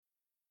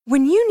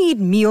When you need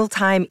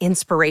mealtime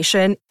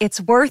inspiration,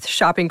 it's worth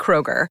shopping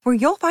Kroger, where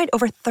you'll find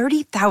over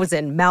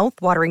 30,000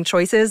 mouth-watering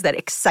choices that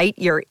excite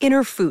your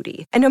inner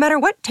foodie. And no matter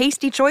what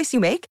tasty choice you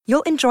make,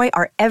 you'll enjoy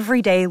our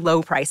everyday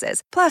low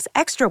prices, plus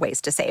extra ways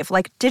to save,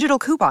 like digital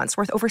coupons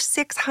worth over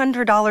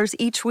 $600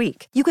 each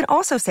week. You can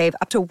also save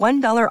up to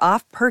 $1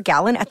 off per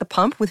gallon at the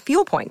pump with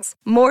fuel points.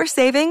 More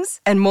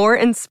savings and more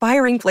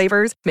inspiring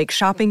flavors make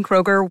shopping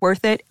Kroger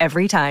worth it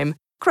every time.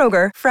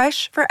 Kroger,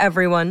 fresh for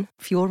everyone.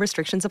 Fuel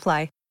restrictions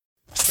apply.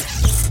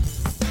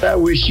 I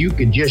wish you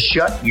could just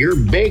shut your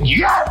big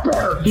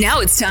yapper. Now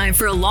it's time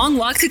for a long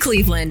walk to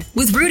Cleveland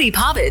with Rudy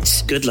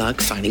Pavich. Good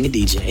luck finding a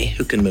DJ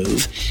who can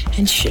move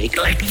and shake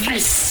like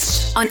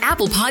this. On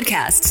Apple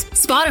Podcasts,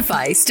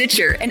 Spotify,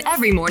 Stitcher, and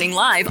every morning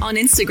live on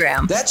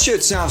Instagram. That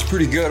shit sounds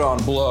pretty good on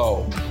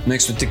blow,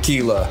 mixed with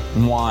tequila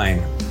and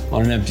wine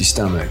on an empty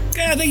stomach.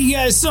 Yeah, thank you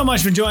guys so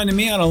much for joining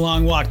me on a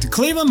long walk to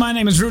Cleveland. My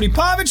name is Rudy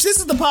Pavich. This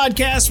is the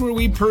podcast where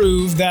we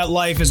prove that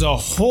life is a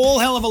whole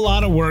hell of a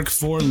lot of work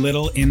for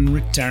little in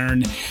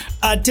return.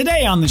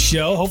 Today on the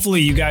show,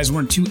 hopefully you guys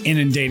weren't too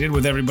inundated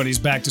with everybody's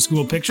back to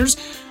school pictures.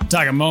 I'll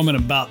talk a moment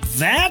about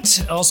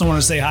that. I also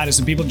want to say hi to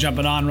some people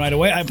jumping on right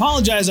away. I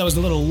apologize I was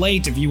a little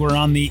late if you were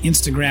on the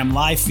Instagram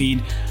live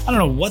feed. I don't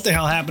know what the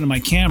hell happened to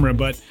my camera,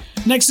 but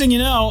next thing you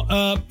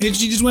know, it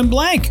just went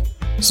blank.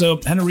 So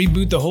had to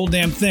reboot the whole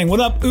damn thing. What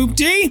up,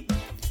 Oopty?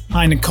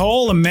 Hi,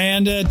 Nicole,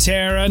 Amanda,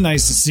 Tara.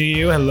 Nice to see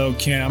you. Hello,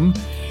 Kim.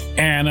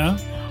 Anna.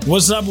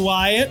 What's up,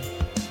 Wyatt?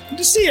 Good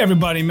to see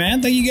everybody,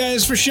 man. Thank you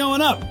guys for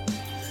showing up.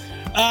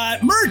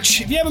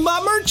 Merch. If you haven't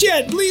bought merch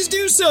yet, please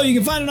do so. You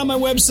can find it on my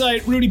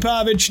website,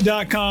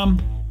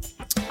 rudypavich.com.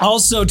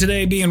 Also,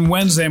 today being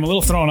Wednesday, I'm a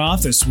little thrown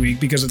off this week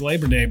because of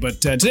Labor Day,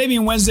 but today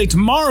being Wednesday,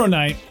 tomorrow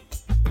night,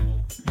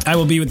 I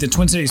will be with the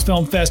Twin Cities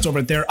Film Fest over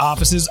at their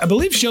offices. I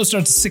believe show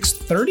starts at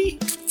 6:30.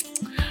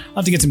 I'll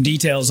have to get some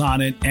details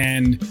on it,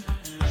 and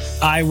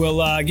I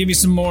will give you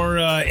some more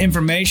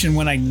information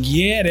when I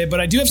get it. But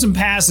I do have some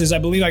passes. I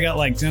believe I got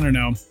I don't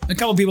know, a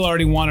couple people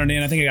already wanted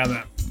in. I think I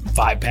got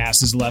 5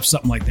 passes left,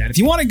 something like that. If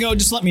you want to go,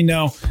 just let me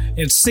know.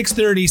 It's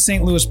 6:30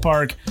 St. Louis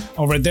Park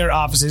over at their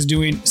offices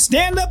doing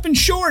stand-up and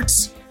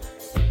shorts.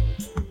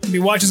 I'll be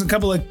watching a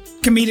couple of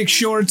comedic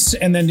shorts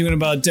and then doing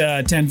about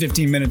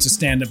 10-15 minutes of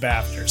stand-up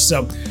after.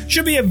 So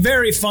should be a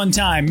very fun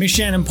time. Miss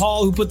Shannon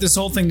Paul, who put this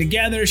whole thing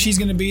together, she's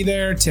going to be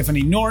there.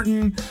 Tiffany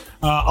Norton,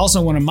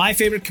 also one of my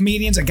favorite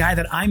comedians, a guy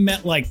that I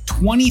met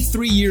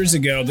 23 years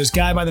ago, this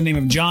guy by the name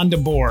of John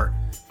DeBoer.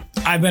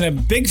 I've been a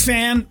big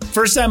fan.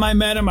 First time I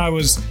met him, I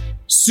was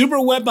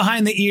super wet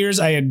behind the ears.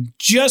 I had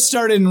just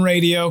started in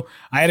radio.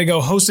 I had to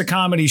go host a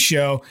comedy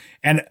show.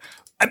 And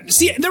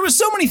see, there were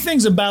so many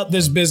things about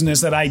this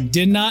business that I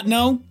did not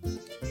know.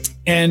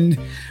 And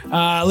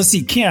let's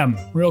see, Kim,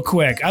 real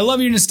quick. I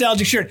love your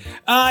nostalgic shirt.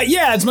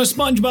 Yeah, it's my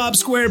SpongeBob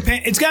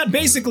SquarePants. It's got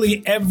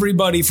basically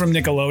everybody from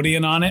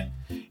Nickelodeon on it.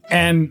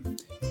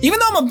 And even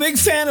though I'm a big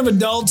fan of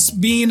adults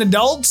being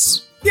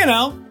adults,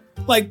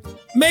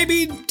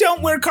 maybe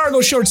don't wear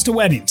cargo shorts to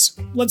weddings.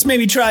 Let's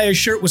maybe try a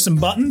shirt with some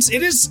buttons.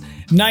 It is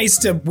nice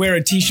to wear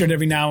a t-shirt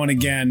every now and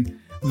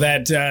again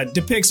that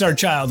depicts our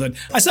childhood.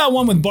 I saw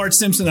one with Bart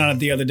Simpson on it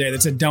the other day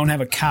that said, "Don't have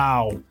a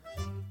cow."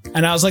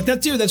 And I was like,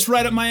 that's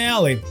right up my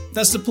alley.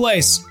 That's the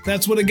place.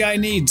 That's what a guy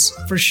needs,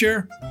 for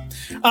sure.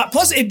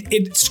 Plus,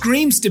 it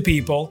screams to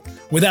people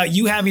without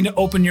you having to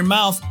open your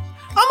mouth.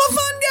 I'm a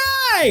fun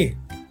guy.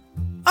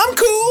 I'm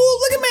cool.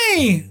 Look at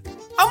me.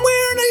 I'm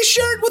wearing a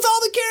shirt with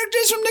all the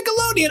characters from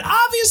Nickelodeon.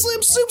 Obviously,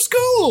 I'm super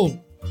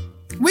cool.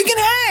 We can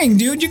hang,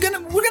 dude. We're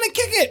gonna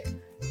kick it.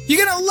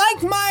 You're gonna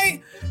like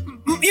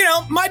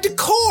my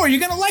decor.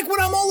 You're gonna like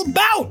what I'm all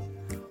about.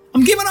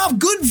 I'm giving off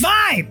good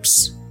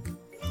vibes.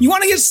 You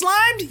want to get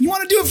slimed? You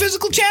want to do a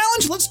physical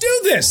challenge? Let's do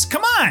this.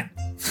 Come on.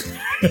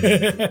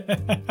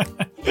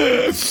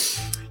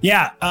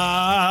 Yeah.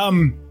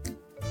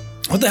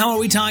 What the hell were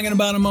we talking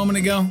about a moment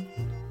ago?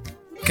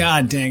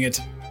 God dang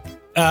it.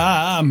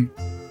 John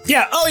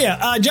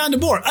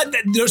DeBoer.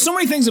 There's so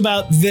many things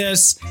about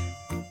this,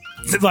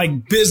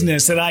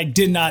 business that I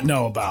did not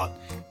know about.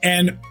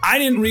 And I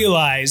didn't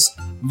realize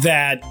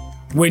that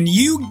when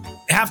you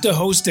have to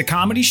host a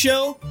comedy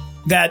show,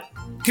 that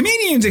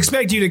comedians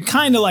expect you to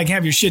kind of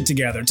have your shit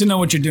together, to know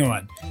what you're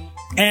doing.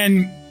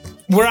 And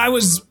where I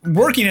was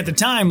working at the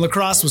time, La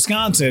Crosse,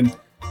 Wisconsin,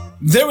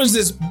 there was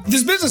this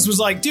business was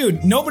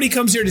dude, nobody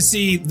comes here to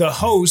see the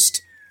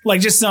host,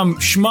 just some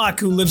schmuck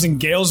who lives in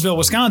Galesville,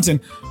 Wisconsin.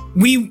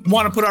 We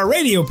want to put our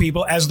radio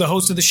people as the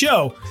host of the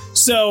show.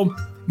 So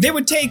they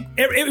would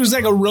it was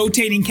like a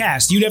rotating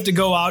cast. You'd have to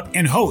go out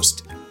and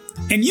host.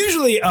 And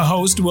usually a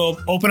host will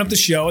open up the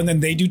show and then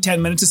they do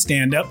 10 minutes of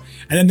stand-up.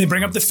 And then they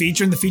bring up the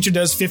feature and the feature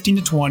does 15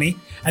 to 20.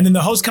 And then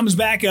the host comes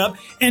back up.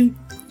 And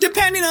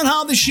depending on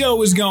how the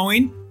show is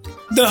going,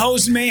 the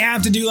host may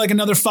have to do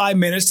another 5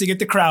 minutes to get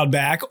the crowd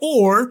back.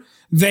 Or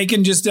they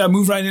can just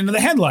move right into the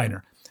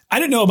headliner. I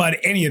didn't know about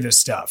any of this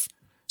stuff.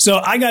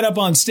 So I got up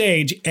on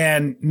stage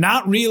and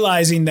not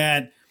realizing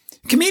that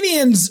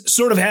comedians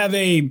sort of have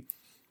maybe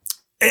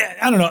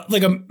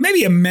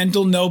a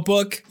mental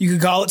notebook, you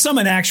could call it,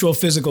 an actual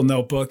physical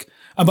notebook,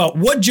 about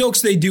what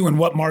jokes they do in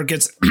what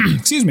markets.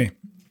 Excuse me.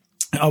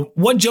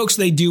 What jokes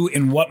they do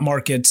in what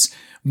markets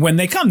when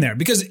they come there.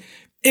 Because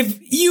if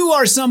you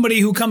are somebody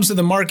who comes to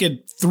the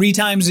market 3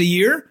 times a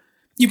year,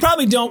 you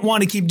probably don't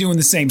want to keep doing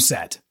the same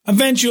set.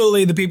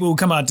 Eventually, the people who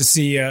come out to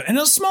see you, and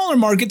those smaller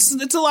markets,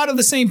 it's a lot of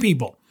the same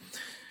people.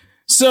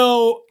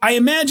 So I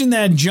imagine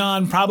that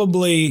John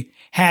probably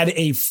had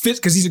a fit,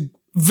 because he's a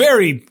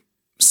very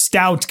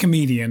stout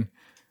comedian.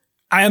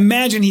 I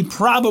imagine he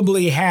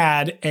probably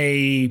had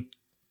a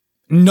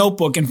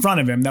notebook in front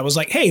of him that was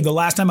like, hey, the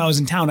last time I was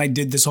in town, I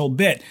did this whole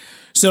bit.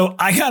 So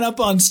I got up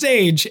on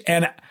stage,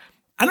 and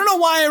I don't know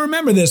why I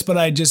remember this, but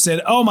I just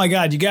said, oh my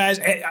God, you guys.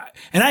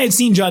 And I had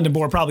seen John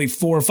DeBoer probably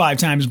 4 or 5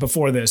 times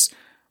before this,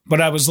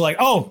 but I was like,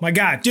 oh my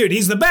God, dude,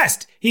 he's the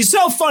best. He's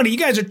so funny. You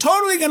guys are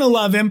totally going to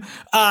love him.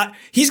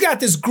 He's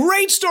got this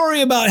great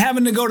story about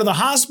having to go to the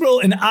hospital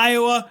in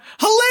Iowa.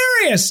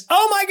 Hilarious.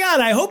 Oh my God.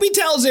 I hope he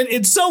tells it.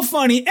 It's so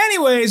funny.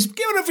 Anyways,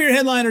 give it up for your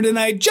headliner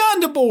tonight,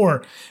 John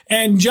DeBoer.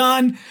 And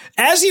John,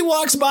 as he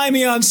walks by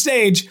me on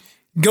stage,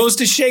 goes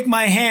to shake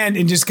my hand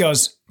and just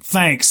goes,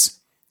 thanks.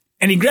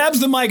 And he grabs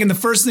the mic, and the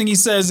first thing he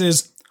says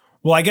is,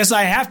 well, I guess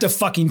I have to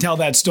fucking tell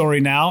that story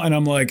now. And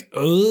I'm like,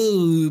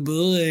 oh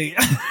boy.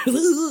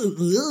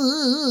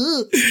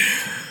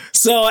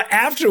 So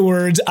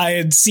afterwards, I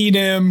had seen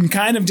him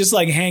kind of just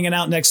like hanging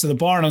out next to the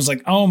bar. And I was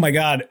like, oh my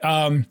God.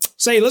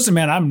 Say, listen,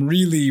 man, I'm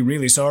really,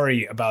 really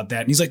sorry about that.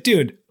 And he's like,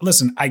 dude,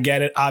 listen, I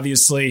get it.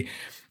 Obviously,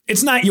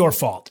 it's not your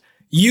fault.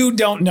 You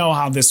don't know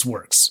how this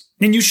works,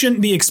 and you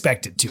shouldn't be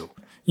expected to.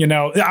 You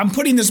know, I'm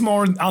putting this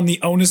more on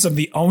the onus of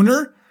the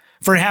owner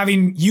for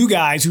having you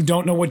guys who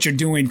don't know what you're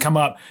doing come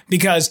up,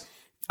 because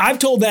I've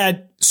told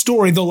that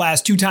story the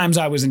last 2 times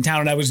I was in town,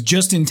 and I was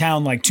just in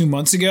town like 2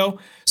 months ago.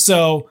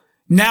 So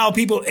now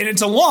people, and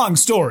it's a long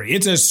story.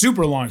 It's a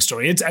super long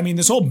story.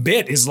 This whole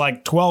bit is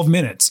like 12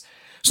 minutes.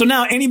 So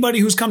now anybody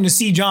who's come to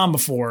see John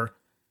before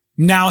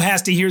now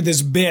has to hear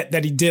this bit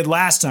that he did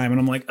last time. And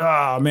I'm like,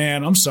 oh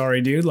man, I'm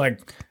sorry, dude.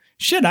 Like,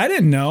 shit, I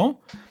didn't know.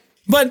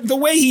 But the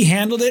way he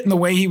handled it and the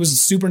way he was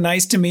super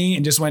nice to me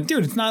and just went,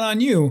 dude, it's not on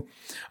you.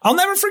 I'll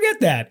never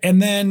forget that.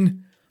 And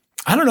then,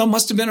 I don't know,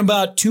 must have been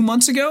about 2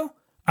 months ago.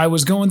 I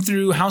was going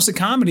through House of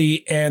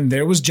Comedy, and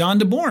there was John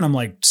DeBoer. And I'm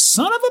like,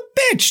 son of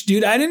a bitch,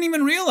 dude. I didn't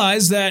even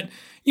realize that,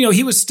 you know,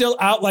 he was still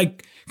out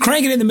like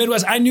cranking in the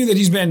Midwest. I knew that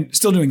he's been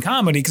still doing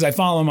comedy because I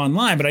follow him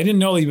online, but I didn't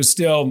know he was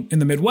still in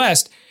the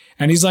Midwest.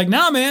 And he's like,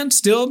 nah, man,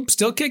 still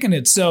kicking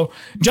it. So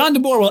John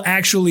DeBoer will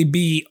actually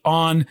be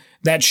on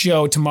that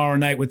show tomorrow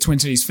night with Twin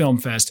Cities Film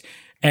Fest.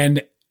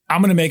 And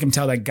I'm going to make him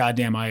tell that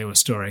goddamn Iowa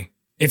story.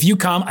 If you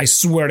come, I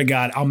swear to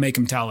God, I'll make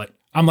him tell it.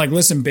 I'm like,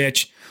 listen,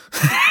 bitch.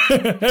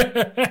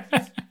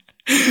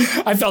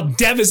 I felt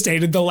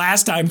devastated the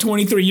last time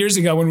 23 years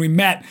ago when we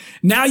met.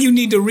 Now you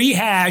need to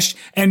rehash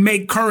and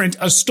make current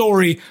a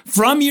story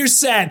from your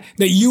set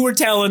that you were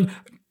telling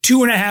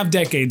 2.5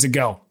 decades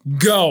ago.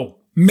 Go.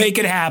 Make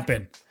it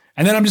happen.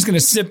 And then I'm just going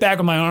to sit back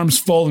with my arms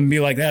folded and be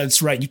like,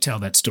 that's right. You tell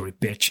that story,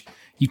 bitch.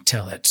 You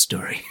tell that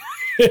story.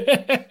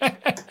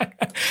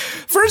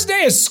 First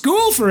day of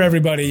school for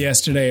everybody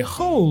yesterday.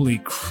 Holy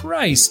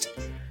Christ.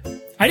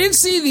 I didn't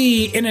see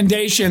the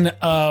inundation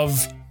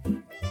of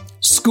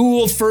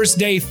school first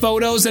day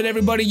photos that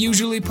everybody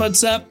usually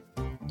puts up.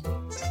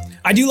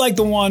 I do like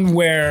the one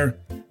where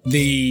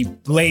the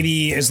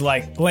lady is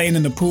like laying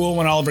in the pool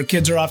when all of her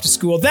kids are off to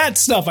school. That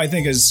stuff I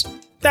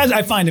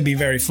find to be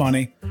very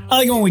funny. I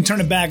like it when we turn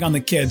it back on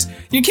the kids.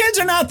 Your kids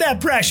are not that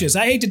precious.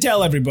 I hate to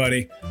tell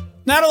everybody.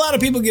 Not a lot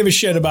of people give a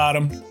shit about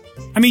them.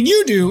 I mean,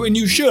 you do, and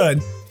you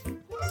should.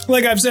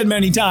 Like I've said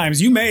many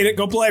times, you made it,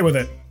 go play with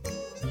it.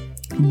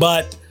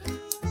 But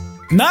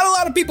not a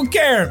lot of people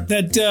care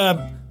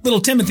that little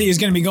Timothy is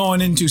going to be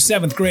going into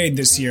 7th grade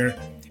this year.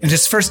 And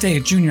his first day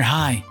at junior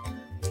high.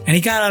 And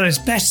he got out his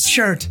best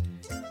shirt.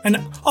 And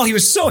he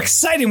was so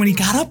excited when he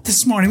got up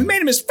this morning. We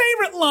made him his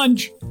favorite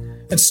lunch.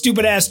 That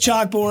stupid ass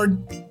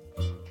chalkboard.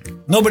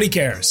 Nobody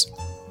cares.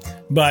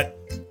 But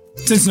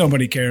since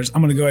nobody cares,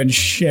 I'm going to go ahead and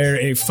share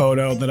a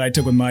photo that I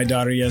took with my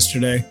daughter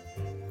yesterday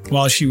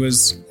while she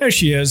was, there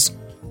she is.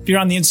 If you're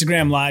on the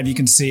Instagram live, you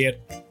can see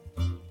it.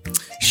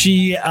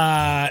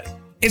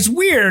 It's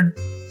weird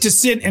to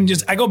sit and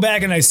just, I go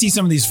back and I see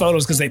some of these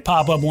photos because they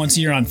pop up once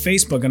a year on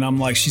Facebook, and I'm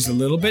like, she's a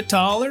little bit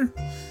taller.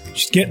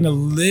 She's getting a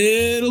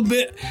little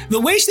bit, the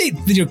way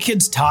your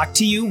kids talk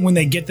to you when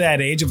they get to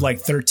that age of like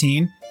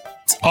 13,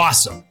 it's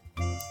awesome.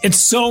 It's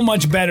so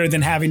much better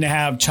than having to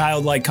have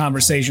childlike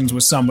conversations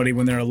with somebody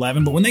when they're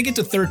 11. But when they get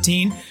to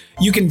 13,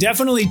 you can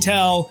definitely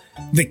tell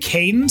the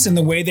cadence and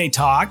the way they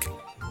talk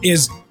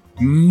is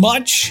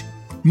much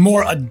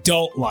more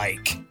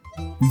adult-like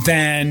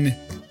than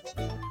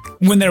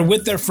when they're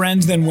with their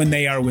friends than when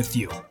they are with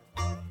you.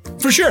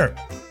 For sure.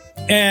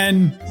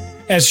 And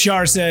as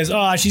Shar says,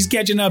 she's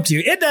catching up to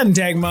you. It doesn't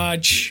take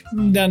much.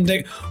 When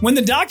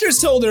the doctors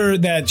told her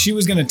that she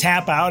was going to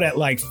tap out at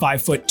like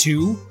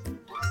 5'2",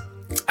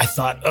 I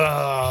thought,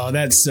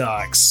 that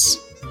sucks.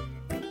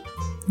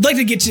 I'd like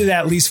to get you to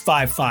at least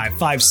 5'5",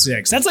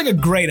 5'6". That's like a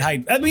great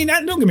height. I mean,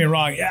 don't get me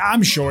wrong.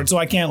 I'm short, so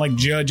I can't like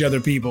judge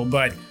other people,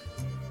 but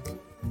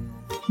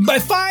by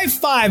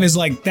 5'5" is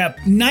like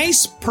that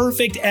nice,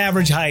 perfect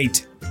average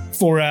height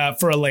for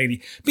a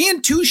lady.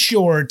 Being too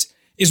short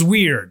is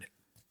weird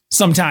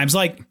sometimes.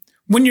 Like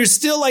when you're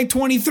still like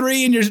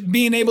 23 and you're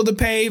being able to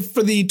pay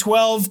for the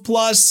 12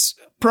 plus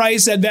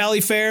price at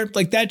Valley Fair,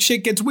 like that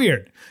shit gets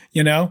weird,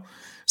 you know?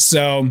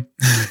 So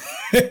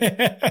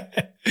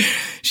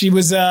she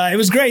was, it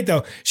was great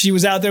though. She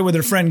was out there with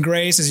her friend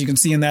Grace, as you can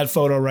see in that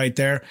photo right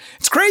there.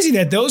 It's crazy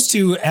that those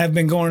two have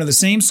been going to the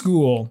same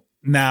school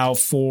now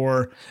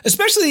for,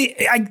 especially,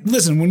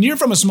 listen, when you're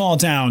from a small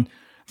town,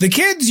 the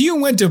kids you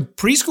went to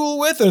preschool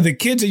with are the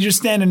kids that you're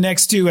standing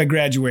next to at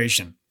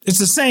graduation. It's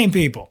the same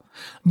people.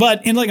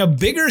 But in like a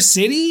bigger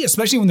city,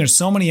 especially when there's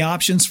so many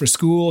options for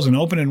schools and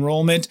open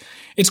enrollment,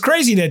 it's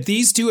crazy that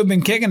these two have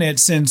been kicking it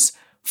since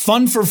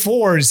Fun for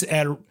Fours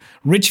at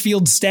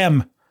Richfield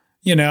STEM,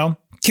 you know,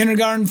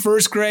 kindergarten,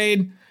 first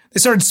grade. They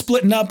started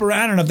splitting up, or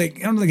I don't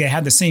think they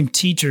had the same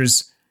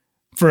teachers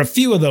for a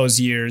few of those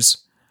years.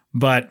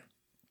 But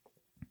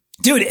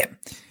dude,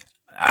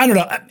 I don't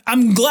know.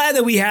 I'm glad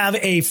that we have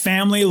a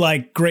family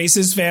like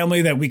Grace's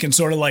family that we can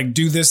sort of like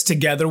do this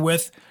together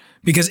with,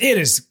 because it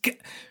is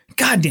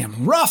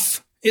goddamn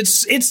rough.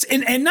 It's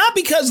and not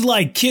because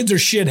like kids are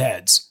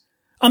shitheads.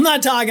 I'm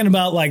not talking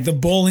about like the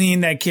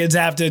bullying that kids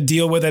have to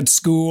deal with at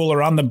school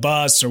or on the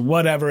bus or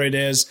whatever it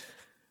is.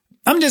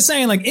 I'm just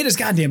saying like it is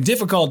goddamn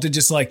difficult to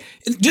just like,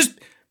 just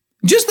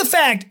the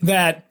fact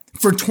that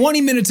for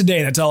 20 minutes a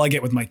day, that's all I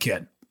get with my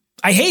kid.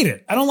 I hate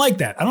it. I don't like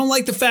that. I don't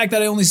like the fact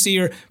that I only see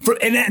her for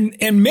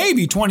and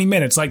maybe 20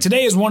 minutes. Like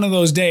today is one of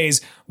those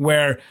days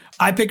where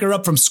I pick her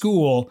up from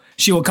school.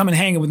 She will come and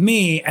hang with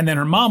me, and then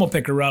her mom will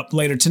pick her up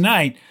later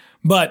tonight.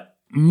 But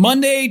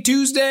Monday,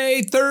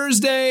 Tuesday,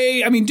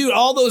 Thursday, I mean, dude,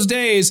 all those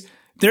days,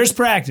 there's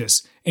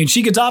practice. And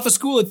she gets off of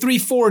school at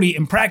 3:40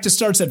 and practice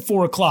starts at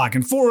 4 o'clock.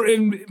 And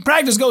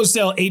practice goes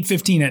till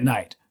 8:15 at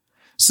night.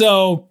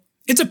 So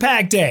it's a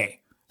packed day.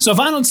 So if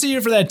I don't see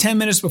her for that 10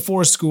 minutes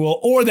before school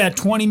or that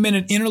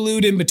 20-minute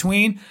interlude in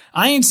between,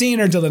 I ain't seeing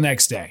her till the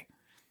next day.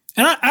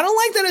 And I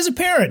don't like that as a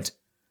parent.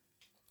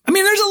 I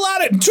mean, there's a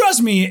lot of,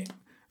 trust me,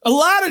 a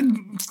lot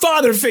of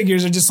father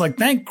figures are just like,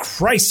 thank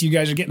Christ you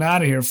guys are getting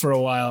out of here for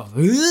a while.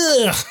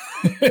 Ugh.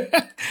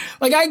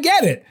 Like, I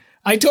get it.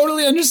 I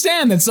totally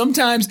understand that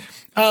sometimes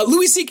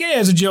Louis C.K.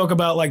 has a joke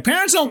about like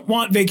parents don't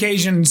want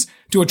vacations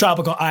to a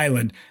tropical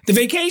island. The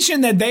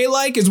vacation that they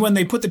like is when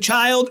they put the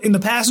child in the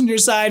passenger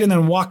side and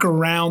then walk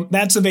around.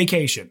 That's a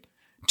vacation.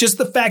 Just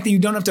the fact that you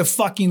don't have to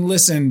fucking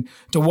listen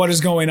to what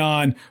is going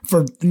on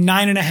for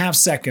 9.5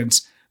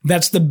 seconds.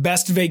 That's the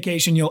best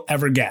vacation you'll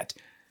ever get.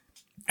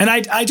 And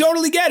I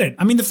totally get it.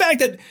 I mean, the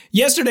fact that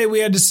yesterday we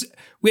had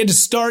to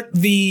start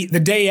the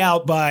day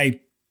out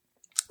by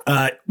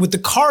with the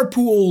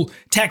carpool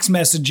text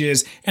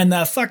messages and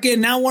the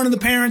fucking, now one of the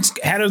parents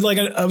had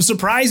a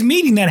surprise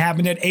meeting that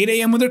happened at 8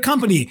 a.m. with their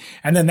company.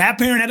 And then that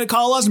parent had to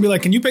call us and be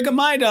like, can you pick up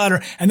my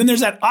daughter? And then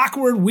there's that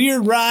awkward,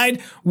 weird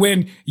ride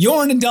when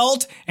you're an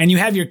adult and you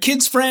have your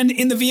kid's friend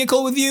in the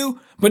vehicle with you,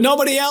 but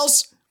nobody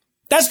else.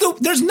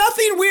 There's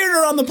nothing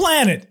weirder on the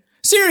planet.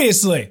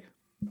 Seriously.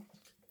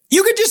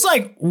 You could just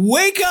like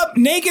wake up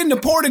naked in a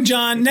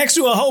porta-john next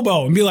to a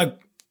hobo and be like,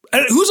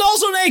 who's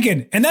also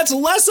naked. And that's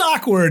less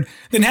awkward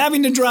than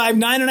having to drive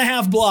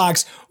 9.5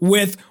 blocks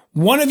with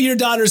one of your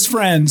daughter's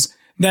friends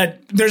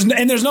that there's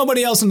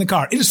nobody else in the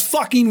car. It is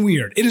fucking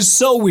weird. It is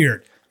so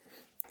weird.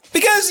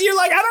 Because you're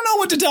like, I don't know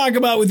what to talk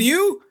about with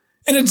you.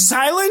 And it's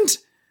silent.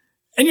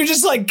 And you're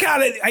just like,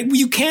 God,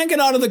 you can't get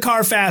out of the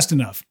car fast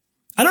enough.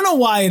 I don't know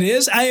why it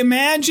is. I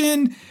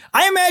imagine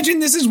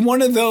this is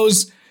one of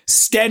those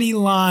steady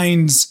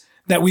lines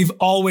that we've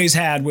always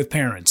had with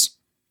parents.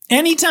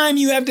 Anytime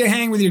you have to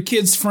hang with your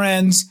kids'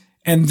 friends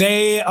and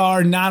they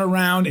are not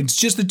around, it's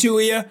just the two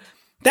of you.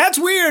 That's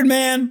weird,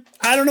 man.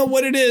 I don't know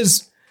what it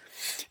is.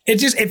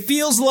 It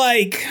feels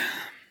like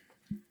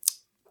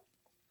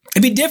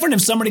it'd be different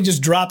if somebody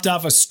just dropped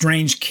off a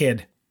strange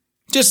kid.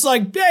 Just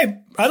like,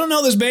 hey, I don't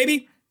know this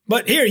baby,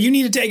 but here, you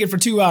need to take it for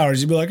 2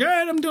 hours. You'd be like, all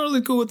right, I'm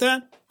totally cool with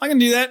that. I can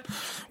do that.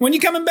 When you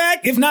coming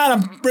back? If not,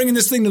 I'm bringing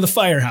this thing to the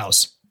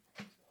firehouse.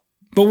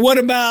 But what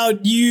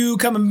about you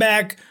coming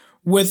back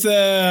with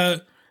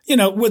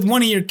with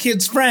one of your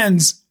kid's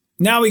friends?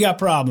 Now we got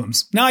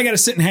problems. Now I got to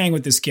sit and hang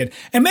with this kid.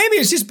 And maybe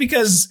it's just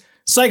because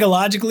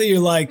psychologically you're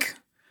like,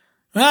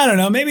 I don't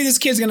know, maybe this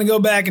kid's going to go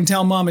back and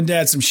tell mom and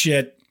dad some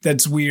shit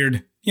that's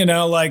weird. Yeah,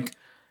 I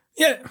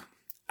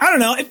don't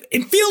know.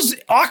 It feels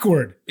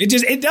awkward.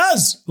 It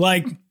does.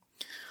 Like,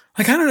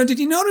 I don't know. Did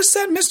you notice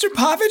that Mr.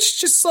 Povich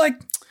just like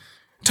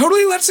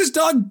totally lets his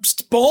dog's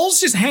balls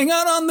just hang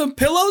out on the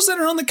pillows that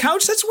are on the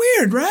couch? That's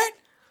weird, right?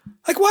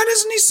 Like, why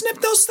doesn't he snip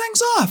those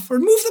things off or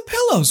move the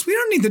pillows? We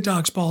don't need the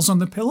dog's balls on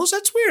the pillows.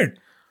 That's weird.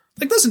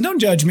 Like, listen, don't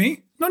judge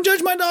me. Don't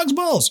judge my dog's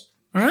balls.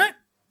 All right?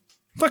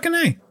 Fucking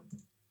A.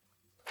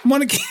 I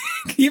want to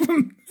keep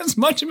him as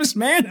much of his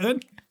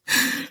manhood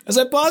as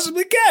I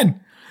possibly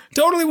can.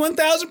 Totally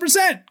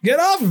 1,000%. Get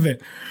off of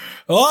it.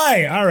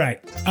 Oi. All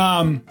right.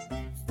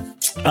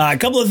 A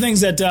couple of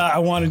things that I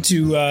wanted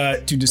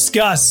to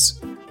discuss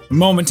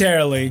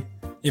momentarily,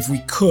 if we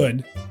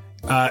could.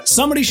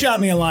 Somebody shot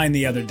me a line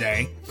the other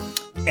day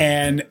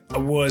and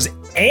was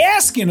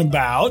asking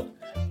about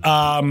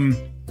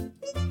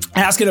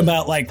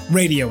like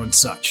radio and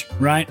such,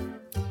 right?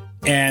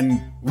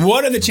 And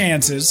what are the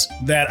chances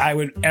that I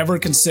would ever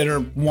consider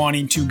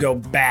wanting to go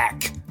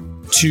back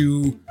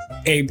to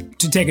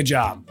take a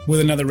job with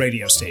another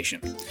radio station?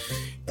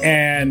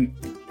 And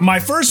my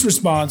first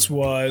response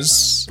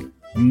was,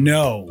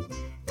 no,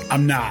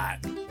 I'm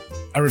not.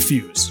 I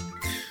refuse.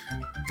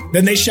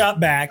 Then they shot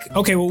back,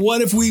 okay, well,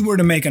 what if we were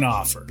to make an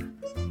offer?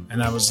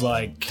 And I was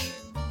like,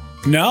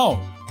 no,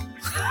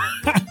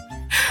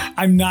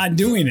 I'm not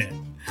doing it.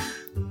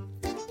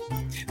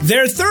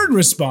 Their third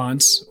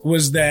response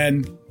was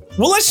then,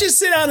 well, let's just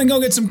sit down and go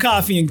get some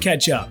coffee and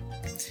catch up.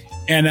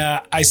 And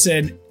I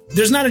said,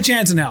 there's not a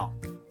chance in hell.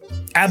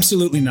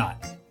 Absolutely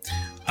not.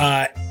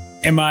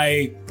 Am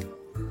I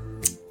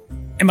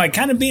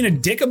kind of being a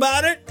dick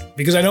about it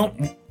because I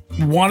don't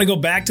want to go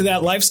back to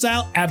that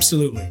lifestyle?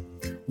 Absolutely.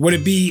 Would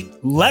it be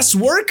less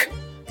work?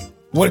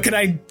 Could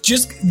I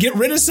just get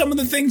rid of some of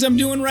the things I'm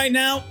doing right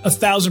now?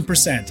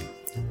 1,000%.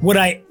 Would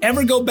I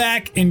ever go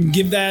back and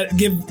give up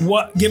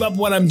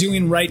what I'm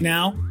doing right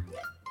now?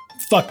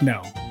 Fuck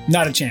no,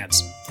 not a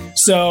chance.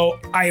 So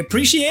I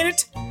appreciate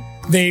it.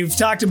 They've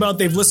talked about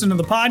they've listened to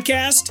the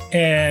podcast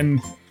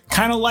and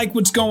kind of like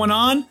what's going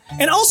on.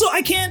 And also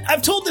I've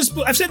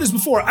said this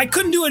before, I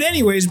couldn't do it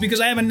anyways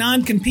because I have a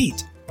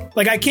non-compete.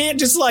 Like I can't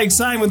just like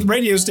sign with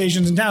radio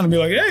stations in town and be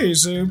like, hey,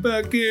 so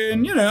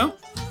fucking,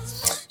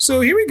 so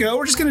here we go.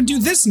 We're just going to do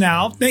this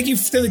now. Thank you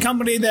to the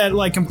company that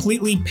like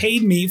completely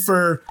paid me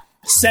for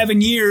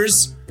 7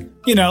 years.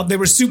 They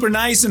were super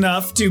nice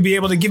enough to be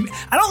able to give me.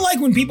 I don't like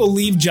when people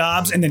leave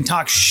jobs and then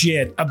talk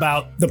shit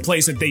about the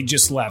place that they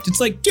just left. It's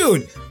like,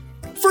 dude,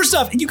 first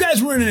off, you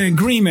guys were in an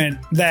agreement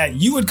that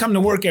you would come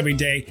to work every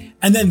day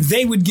and then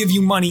they would give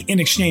you money in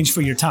exchange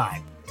for your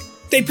time.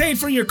 They paid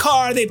for your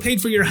car. They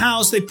paid for your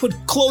house. They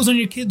put clothes on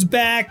your kids'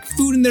 back,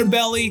 food in their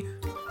belly.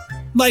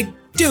 Like,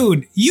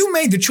 dude, you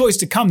made the choice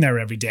to come there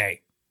every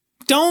day.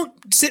 Don't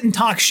sit and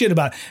talk shit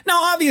about it.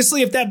 Now,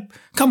 obviously, if that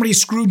company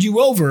screwed you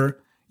over,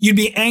 you'd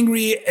be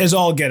angry as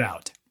all get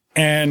out.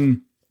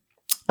 And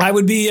I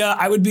would be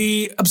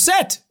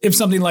upset if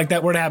something like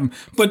that were to happen.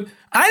 But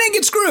I didn't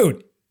get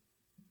screwed.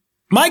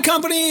 My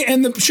company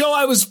and the show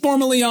I was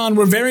formerly on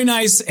were very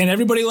nice and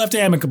everybody left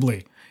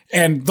amicably.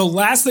 And the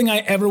last thing I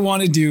ever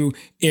want to do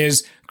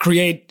is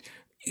create,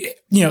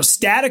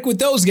 static with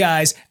those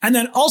guys and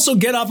then also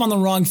get off on the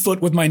wrong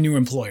foot with my new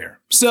employer.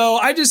 So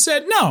I just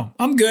said, no,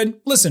 I'm good.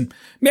 Listen,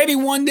 maybe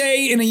one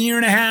day in a year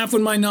and a half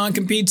when my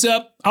non-compete's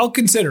up, I'll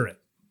consider it.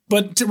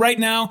 But right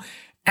now,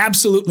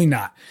 absolutely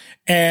not.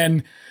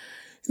 And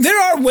there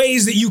are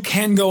ways that you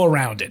can go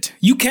around it.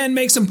 You can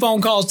make some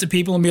phone calls to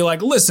people and be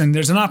like, listen,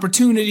 there's an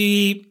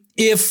opportunity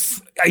if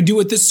I do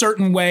it this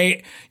certain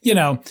way,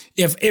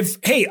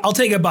 hey, I'll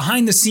take a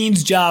behind the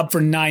scenes job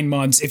for 9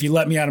 months if you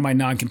let me out of my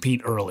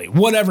non-compete early,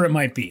 whatever it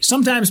might be.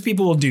 Sometimes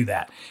people will do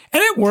that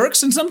and it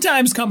works. And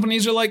sometimes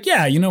companies are like,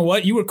 yeah, you know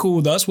what? You were cool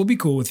with us. We'll be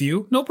cool with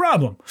you. No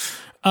problem.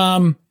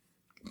 I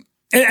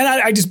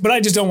just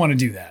don't want to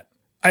do that.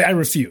 I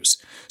refuse.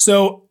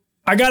 So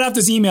I got off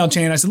this email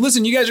chain. I said,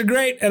 listen, you guys are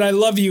great and I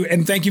love you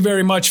and thank you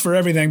very much for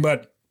everything.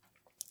 But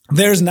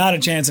there's not a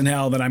chance in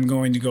hell that I'm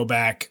going to go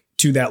back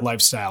to that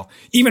lifestyle,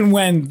 even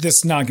when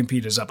this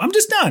non-compete is up. I'm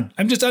just done.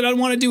 I don't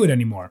want to do it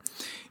anymore.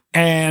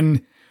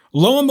 And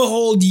lo and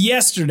behold,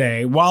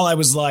 yesterday, while I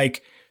was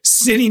like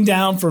sitting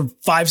down for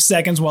 5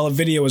 seconds while a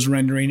video was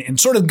rendering and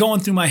sort of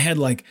going through my head,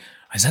 like,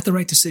 is that the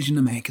right decision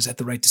to make? Is that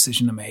the right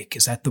decision to make?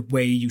 Is that the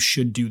way you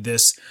should do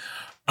this?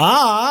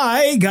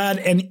 I got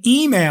an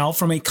email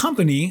from a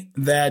company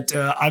that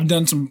I've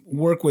done some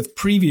work with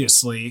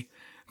previously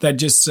that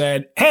just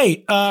said,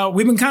 hey,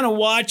 we've been kind of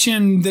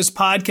watching this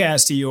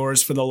podcast of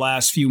yours for the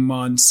last few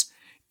months,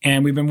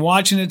 and we've been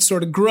watching it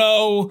sort of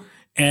grow,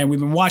 and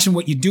we've been watching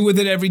what you do with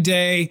it every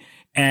day,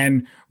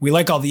 and we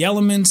like all the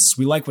elements.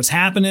 We like what's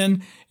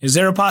happening. Is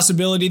there a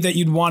possibility that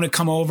you'd want to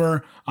come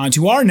over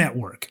onto our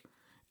network?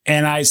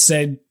 And I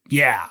said,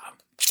 yeah,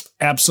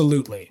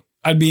 absolutely.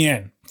 I'd be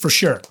in for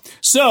sure.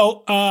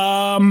 So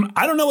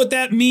I don't know what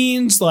that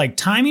means, like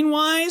timing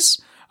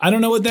wise. I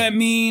don't know what that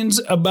means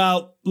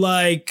about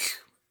like,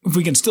 if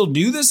we can still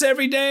do this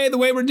every day the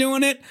way we're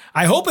doing it.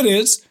 I hope it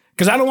is,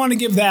 because I don't want to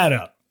give that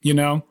up, I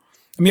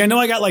mean, I know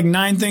I got like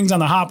 9 things on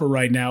the hopper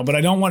right now, but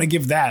I don't want to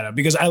give that up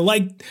because I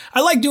like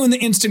doing the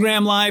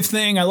Instagram live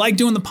thing. I like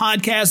doing the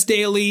podcast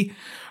daily.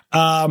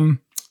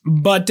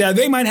 But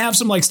they might have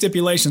some like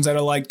stipulations that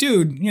are like,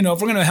 dude, if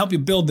we're going to help you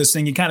build this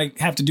thing, you kind of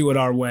have to do it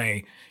our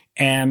way.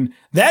 And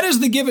that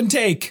is the give and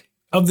take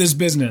of this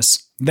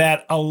business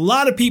that a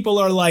lot of people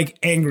are like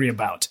angry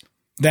about,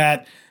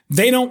 that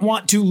they don't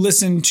want to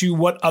listen to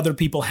what other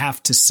people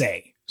have to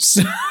say.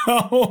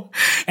 So,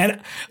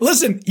 and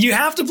listen, you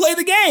have to play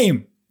the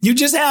game. You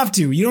just have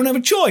to. You don't have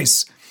a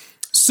choice.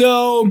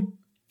 So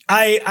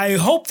I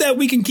hope that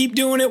we can keep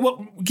doing it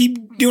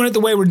the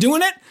way we're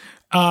doing it.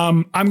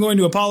 I'm going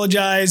to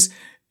apologize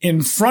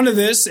in front of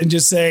this and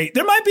just say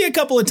there might be a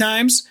couple of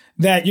times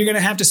that you're going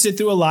to have to sit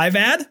through a live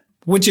ad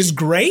which is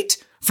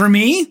great for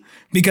me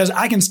because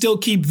I can still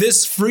keep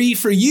this free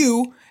for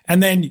you.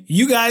 And then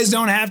you guys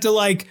don't have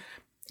to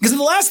because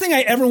the last thing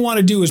I ever want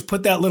to do is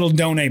put that little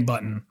donate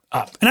button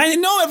up. And I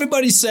know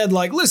everybody said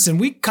listen,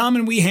 we come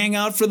and we hang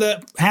out for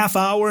the half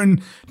hour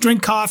and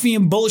drink coffee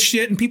and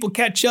bullshit and people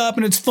catch up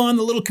and it's fun,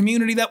 the little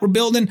community that we're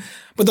building.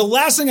 But the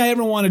last thing I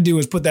ever want to do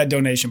is put that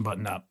donation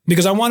button up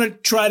because I want to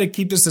try to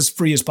keep this as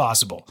free as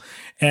possible.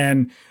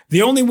 And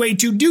the only way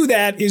to do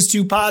that is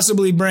to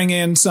possibly bring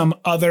in some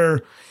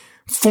other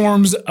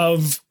forms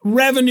of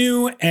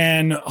revenue.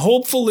 And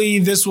hopefully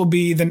this will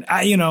be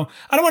I don't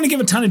want to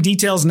give a ton of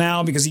details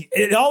now because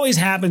it always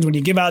happens when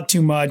you give out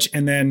too much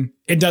and then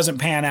it doesn't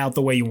pan out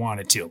the way you want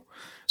it to.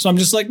 So I'm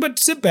just but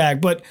sit back.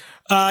 But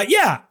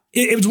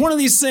it was one of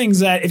these things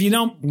that if you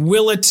don't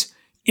will it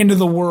into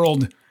the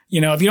world,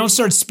 if you don't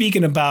start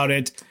speaking about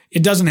it,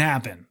 it doesn't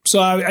happen.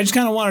 So I just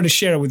kind of wanted to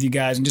share it with you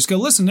guys and just go,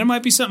 listen, there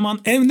might be something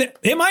on, and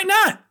it might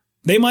not.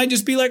 They might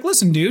just be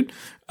listen, dude,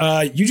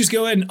 you just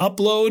go ahead and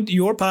upload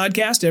your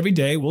podcast every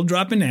day. We'll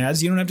drop in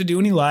ads. You don't have to do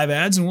any live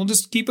ads and we'll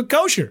just keep it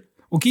kosher.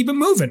 We'll keep it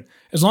moving.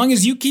 As long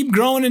as you keep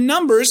growing in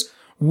numbers,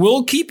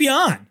 we'll keep you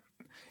on.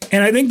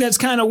 And I think that's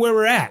kind of where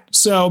we're at.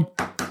 So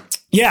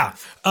yeah,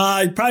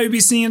 you'll probably be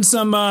seeing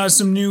some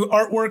new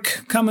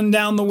artwork coming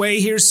down the way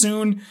here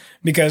soon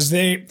because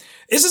this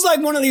is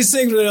one of these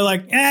things where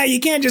they're you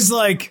can't just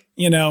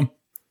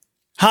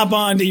hop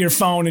onto your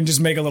phone and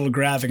just make a little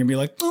graphic and be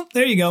oh,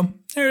 there you go.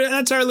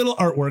 That's our little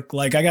artwork.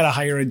 I got to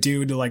hire a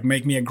dude to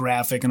make me a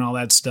graphic and all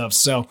that stuff.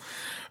 So,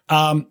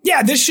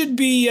 this should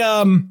be,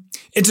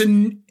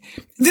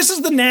 this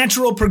is the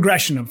natural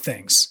progression of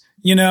things.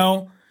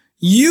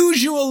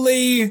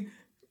 Usually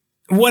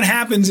what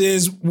happens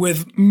is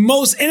with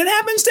most, and it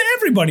happens to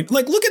everybody.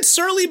 Look at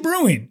Surly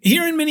Brewing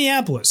here in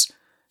Minneapolis.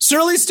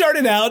 Surly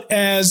started out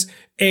as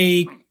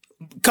a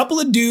couple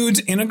of dudes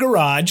in a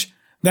garage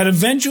that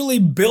eventually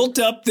built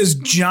up this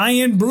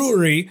giant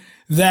brewery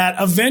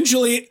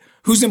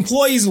whose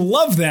employees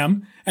loved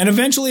them, and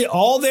eventually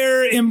all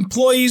their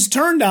employees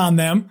turned on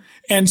them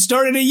and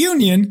started a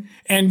union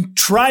and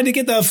tried to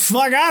get the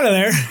fuck out of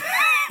there.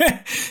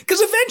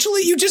 Because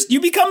eventually you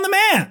become the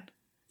man.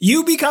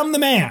 You become the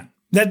man.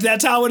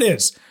 That's how it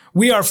is.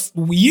 We are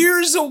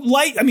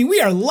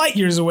light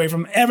years away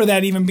from ever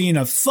that even being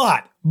a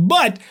thought.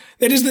 But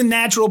that is the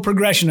natural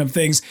progression of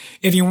things.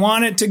 If you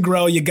want it to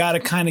grow, you got to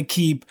kind of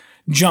keep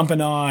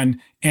jumping on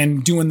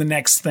and doing the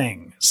next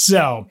thing.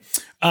 So,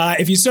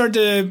 if you start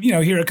to,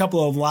 hear a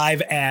couple of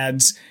live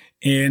ads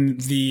in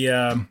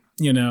the,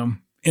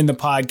 in the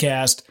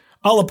podcast,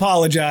 I'll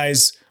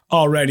apologize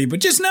already, but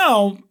just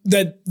know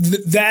that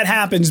that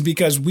happens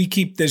because we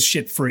keep this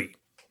shit free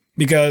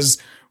because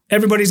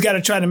everybody's got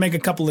to try to make a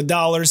couple of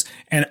dollars.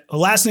 And the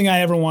last thing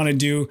I ever want to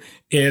do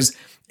is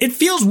it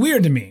feels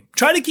weird to me.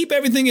 Try to keep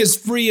everything as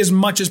free as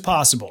much as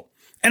possible.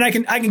 And I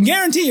can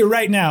guarantee you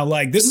right now,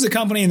 this is a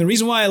company, and the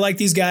reason why I like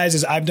these guys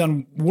is I've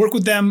done work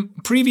with them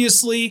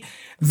previously.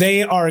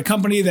 They are a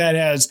company that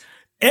has,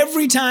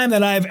 every time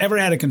that I've ever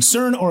had a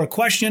concern or a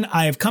question,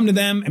 I have come to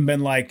them and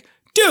been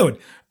dude,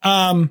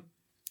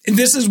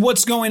 this is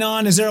what's going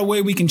on. Is there a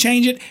way we can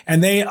change it?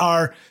 And they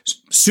are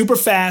super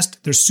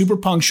fast. They're super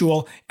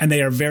punctual and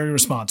they are very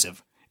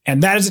responsive.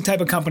 And that is the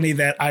type of company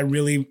that I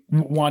really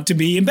want to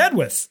be in bed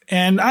with.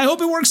 And I hope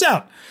it works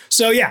out.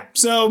 So yeah,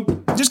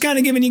 just kind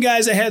of giving you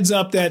guys a heads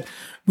up that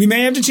we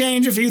may have to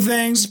change a few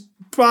things.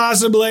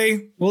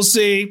 Possibly. We'll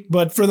see.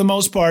 But for the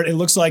most part, it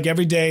looks like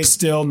every day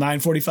still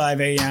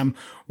 9:45 a.m.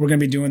 We're going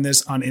to be doing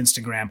this on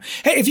Instagram.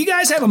 Hey, if you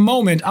guys have a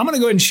moment, I'm going to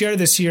go ahead and share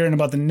this here in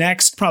about the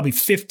next probably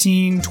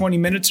 15, 20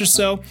 minutes or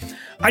so.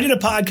 I did a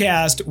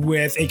podcast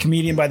with a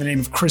comedian by the name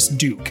of Chris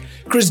Duke.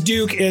 Chris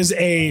Duke is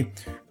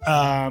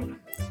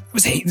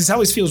this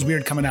always feels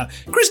weird coming out.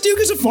 Chris Duke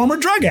is a former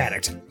drug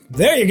addict.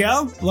 There you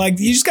go.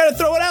 You just got to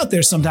throw it out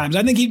there sometimes.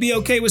 I think he'd be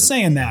okay with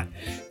saying that.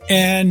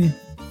 And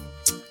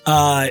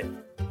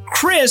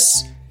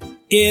Chris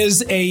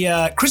is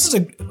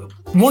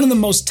one of the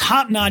most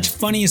top-notch,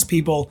 funniest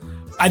people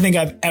I think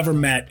I've ever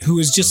met, who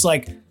is just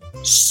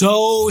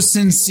so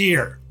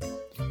sincere,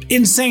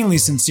 insanely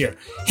sincere.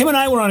 Him and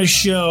I were on a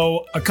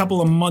show a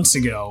couple months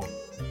ago,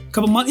 a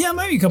couple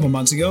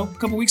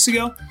weeks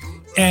ago,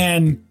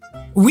 and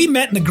we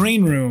met in the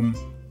green room.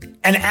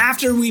 And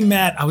after we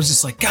met, I was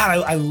just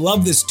God, I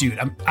love this dude.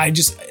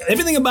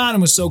 Everything about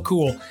him was so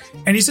cool.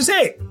 And he says,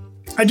 hey,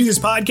 I do this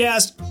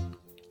podcast.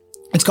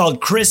 It's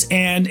called Chris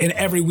and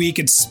every week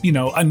it's,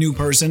 a new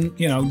person,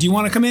 do you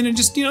want to come in and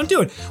just,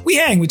 do it? We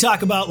hang, we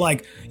talk about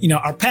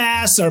our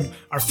past,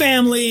 our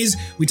families.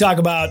 We talk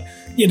about,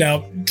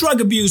 drug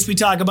abuse. We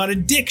talk about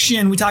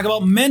addiction. We talk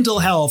about mental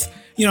health,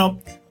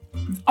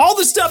 all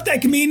the stuff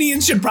that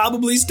comedians should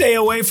probably stay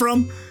away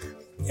from.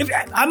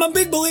 I'm a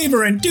big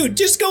believer in, dude,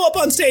 just go up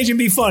on stage and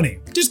be funny.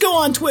 Just go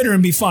on Twitter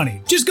and be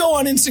funny. Just go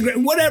on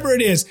Instagram, whatever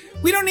it is.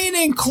 We don't need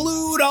to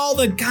include all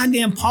the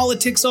goddamn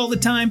politics all the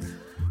time.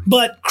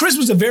 But Chris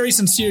was a very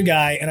sincere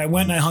guy, and I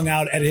went and I hung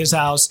out at his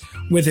house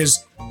with his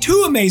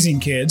two amazing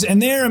kids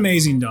and their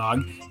amazing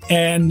dog.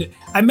 And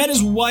I met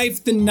his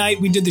wife the night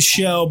we did the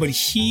show, but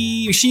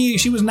she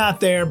was not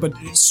there, but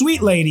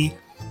sweet lady.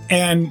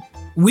 And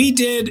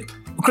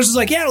Chris was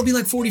like, yeah, it'll be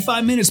like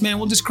 45 minutes, man.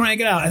 We'll just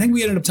crank it out. I think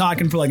we ended up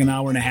talking for like an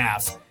hour and a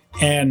half.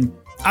 And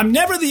I'm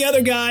never the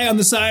other guy on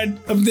the side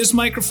of this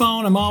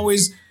microphone. I'm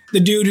always the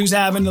dude who's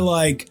having to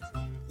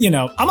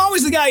I'm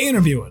always the guy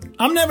interviewing.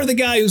 I'm never the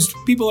guy who's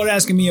people are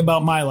asking me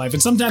about my life.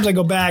 And sometimes I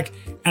go back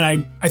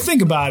and I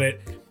think about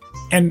it.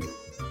 And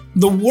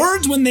the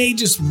words, when they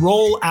just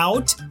roll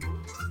out,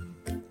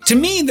 to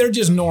me, they're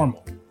just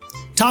normal.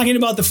 Talking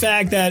about the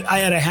fact that I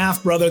had a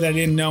half brother that I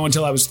didn't know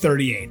until I was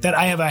 38. That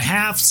I have a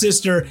half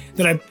sister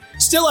that I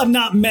still have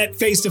not met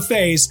face to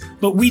face,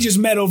 but we just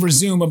met over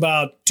Zoom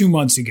about 2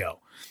 months ago.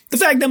 The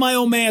fact that my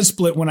old man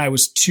split when I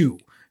was 2,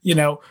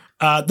 that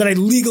I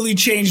legally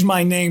changed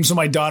my name so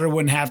my daughter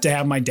wouldn't have to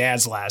have my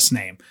dad's last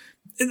name.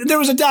 There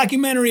was a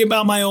documentary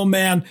about my old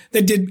man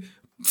that did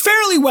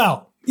fairly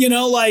well.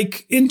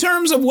 In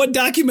terms of what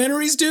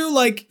documentaries do,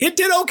 it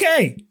did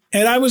okay.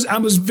 And I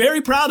was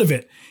very proud of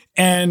it.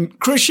 And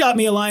Chris shot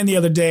me a line the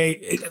other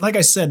day, like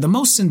I said, the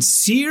most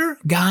sincere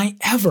guy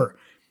ever.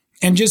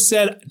 And just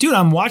said, dude,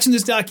 I'm watching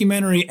this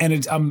documentary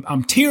and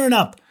I'm tearing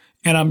up.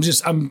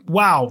 And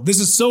wow,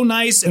 this is so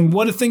nice. And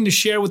what a thing to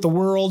share with the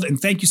world. And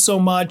thank you so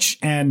much.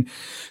 And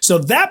so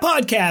that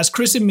podcast,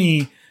 Chris and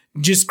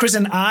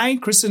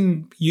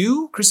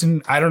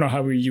I don't know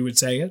how you would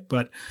say it,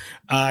 but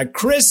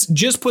Chris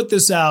just put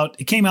this out.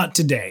 It came out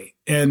today.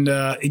 And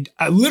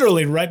I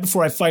literally, right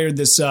before I fired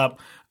this up,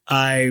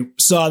 I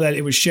saw that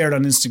it was shared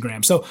on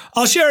Instagram. So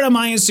I'll share it on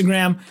my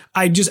Instagram.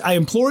 I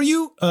implore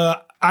you.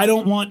 I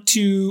don't want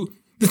to.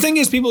 The thing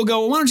is, people go,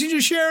 well, why don't you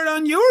just share it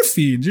on your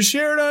feed? Just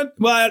share it on.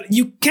 Well,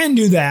 you can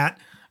do that,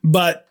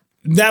 but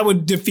that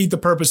would defeat the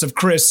purpose of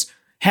Chris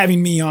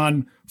having me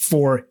on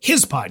for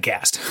his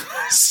podcast.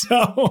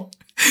 So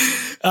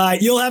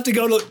you'll have to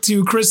go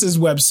to Chris's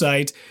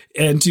website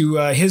and to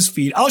his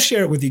feed. I'll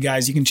share it with you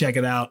guys. You can check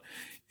it out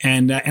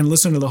and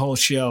listen to the whole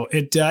show.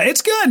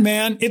 It's good,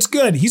 man. It's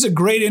good. He's a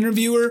great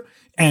interviewer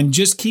and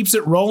just keeps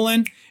it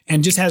rolling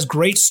and just has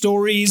great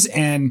stories.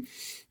 And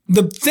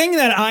the thing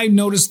that I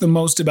noticed the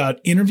most about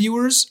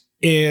interviewers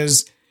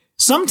is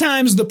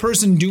sometimes the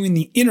person doing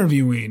the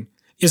interviewing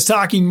is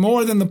talking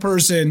more than the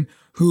person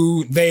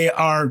who they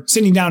are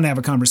sitting down to have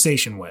a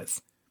conversation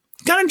with.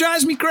 Kind of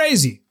drives me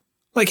crazy.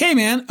 Like, hey,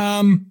 man,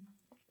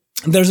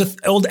 there's an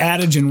old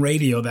adage in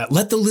radio that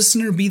let the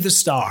listener be the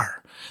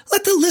star.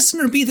 Let the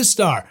listener be the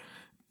star.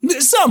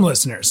 Some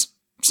listeners,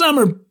 some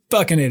are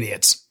fucking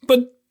idiots,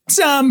 but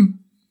some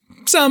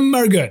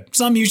are good.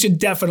 Some you should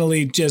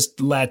definitely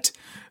just let,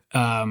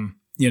 some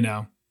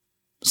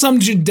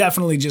should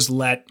definitely just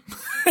let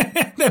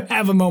them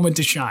have a moment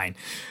to shine.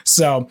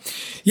 So,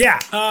 yeah,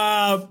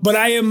 but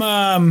I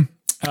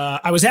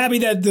was happy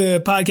that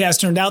the podcast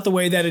turned out the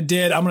way that it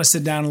did. I'm going to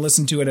sit down and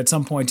listen to it at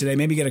some point today,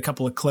 maybe get a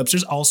couple of clips.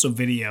 There's also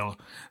video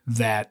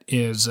that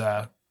is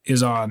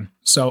on.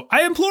 So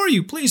I implore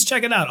you, please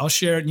check it out. I'll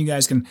share it and you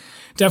guys can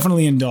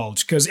definitely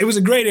indulge because it was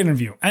a great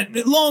interview. And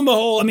lo and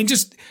behold,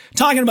 just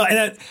talking about,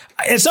 and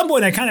at some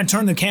point I kind of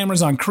turned the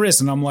cameras on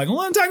Chris and I'm like,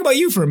 well, I'm talking about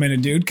you for a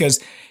minute, dude, because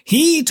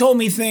he told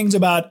me things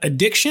about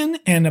addiction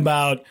and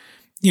about,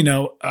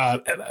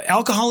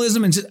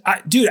 alcoholism. And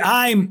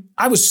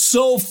I was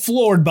so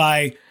floored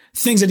by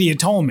things that he had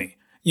told me,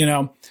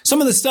 some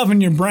of the stuff in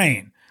your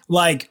brain,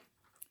 like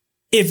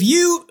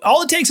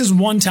all it takes is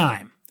one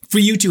time for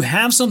you to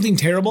have something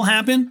terrible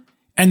happen,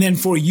 and then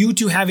for you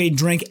to have a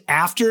drink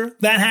after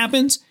that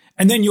happens,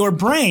 and then your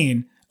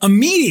brain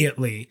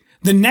immediately,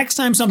 the next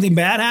time something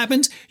bad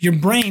happens, your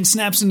brain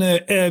snaps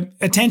into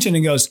attention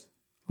and goes,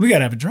 we got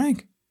to have a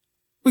drink.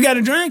 We got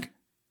a drink.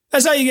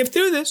 That's how you get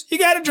through this. You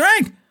got a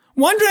drink.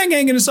 One drink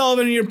ain't going to solve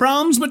any of your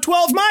problems, but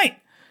 12 might.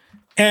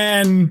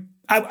 And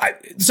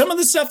some of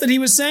the stuff that he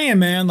was saying,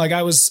 man,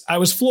 I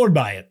was floored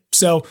by it.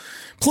 So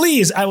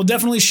please, I will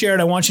definitely share it.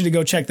 I want you to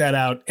go check that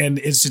out. And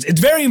it's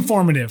very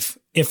informative,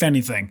 if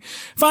anything.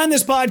 Find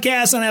this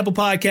podcast on Apple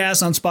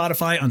Podcasts, on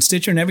Spotify, on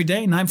Stitcher, and every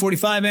day,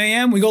 9:45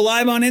 a.m. We go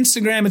live on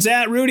Instagram. It's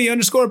at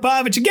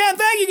Rudy_Povich. Again,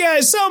 thank you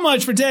guys so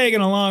much for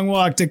taking a long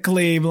walk to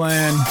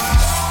Cleveland.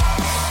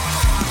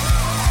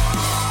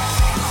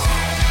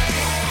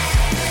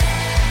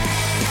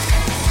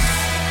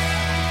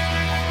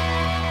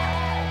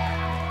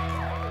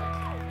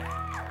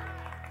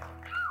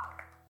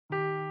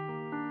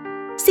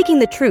 Seeking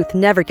the truth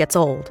never gets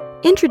old.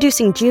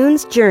 Introducing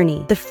June's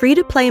Journey, the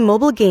free-to-play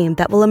mobile game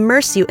that will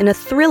immerse you in a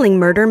thrilling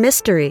murder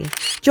mystery.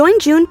 Join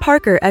June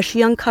Parker as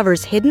she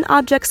uncovers hidden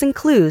objects and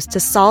clues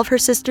to solve her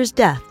sister's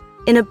death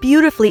in a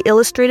beautifully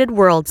illustrated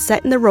world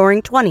set in the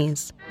Roaring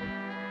 '20s.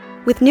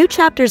 With new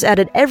chapters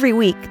added every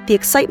week, the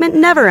excitement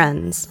never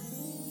ends.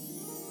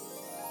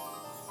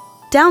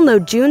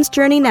 Download June's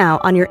Journey now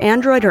on your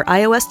Android or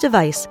iOS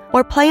device,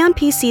 or play on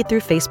PC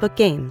through Facebook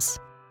Games.